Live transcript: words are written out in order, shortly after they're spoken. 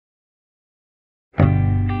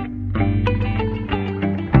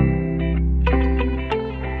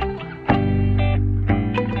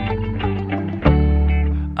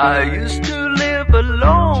I used to live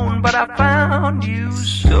alone, but I found you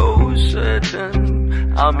so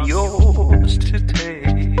certain I'm yours to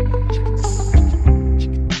take.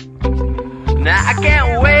 Now I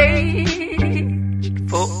can't wait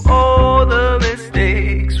for all the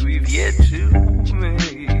mistakes we've yet to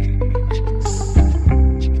make.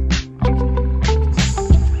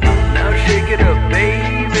 Now shake it up,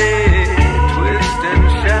 baby, twist and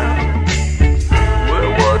shout. We're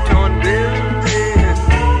war-torn building,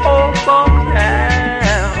 all fall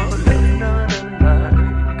down. Love not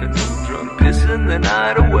unlike an old drunk pissing the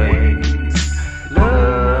night away.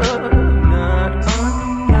 Love not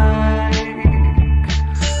unlike.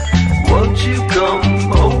 Won't you come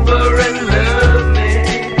over and love me?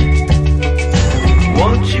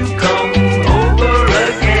 Won't you come over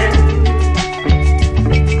again?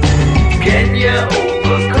 Can you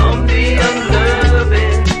overcome the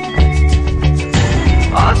unloving,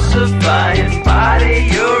 ossifying body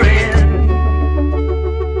you're in?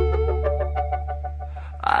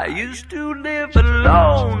 I used to live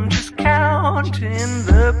alone, just counting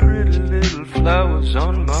the pretty little flowers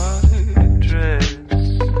on my dress.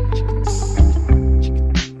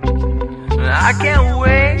 I can't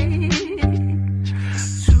wait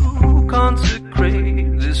to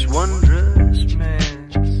consecrate this wondrous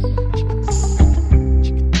mess.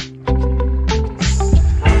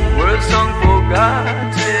 We're a song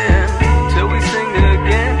forgotten till we sing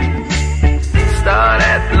again. Start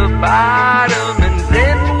at the bottom and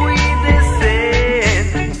then we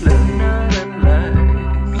descend. Love not unlike,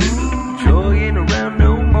 little joying around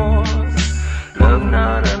no more. Love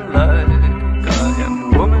not unlike, I am a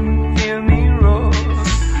woman, hear me roar.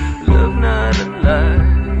 Love not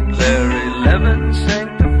unlike, Larry Lemon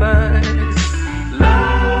sanctified.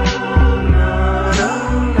 Love not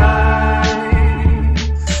unlike.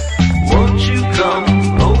 Won't you come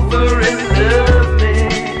over and love me?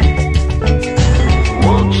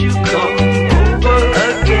 Won't you come over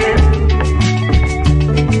again?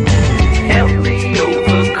 Help me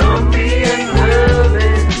overcome the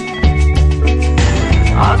unloving,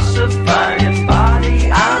 ossifying body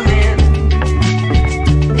I'm in.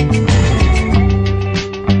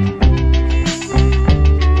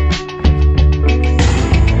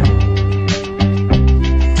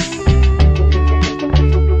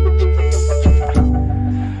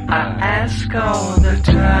 I ask all the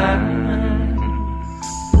time,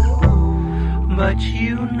 but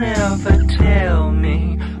you never tell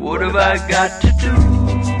me. What have I got to do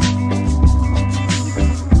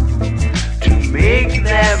to make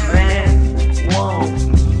that man want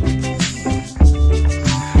me?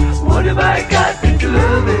 What have I got to do?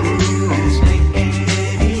 Just making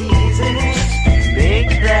it easy. Just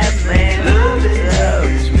make that man love it out.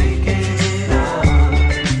 Just making it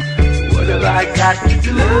hard. What have I got to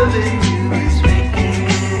do? Loving you is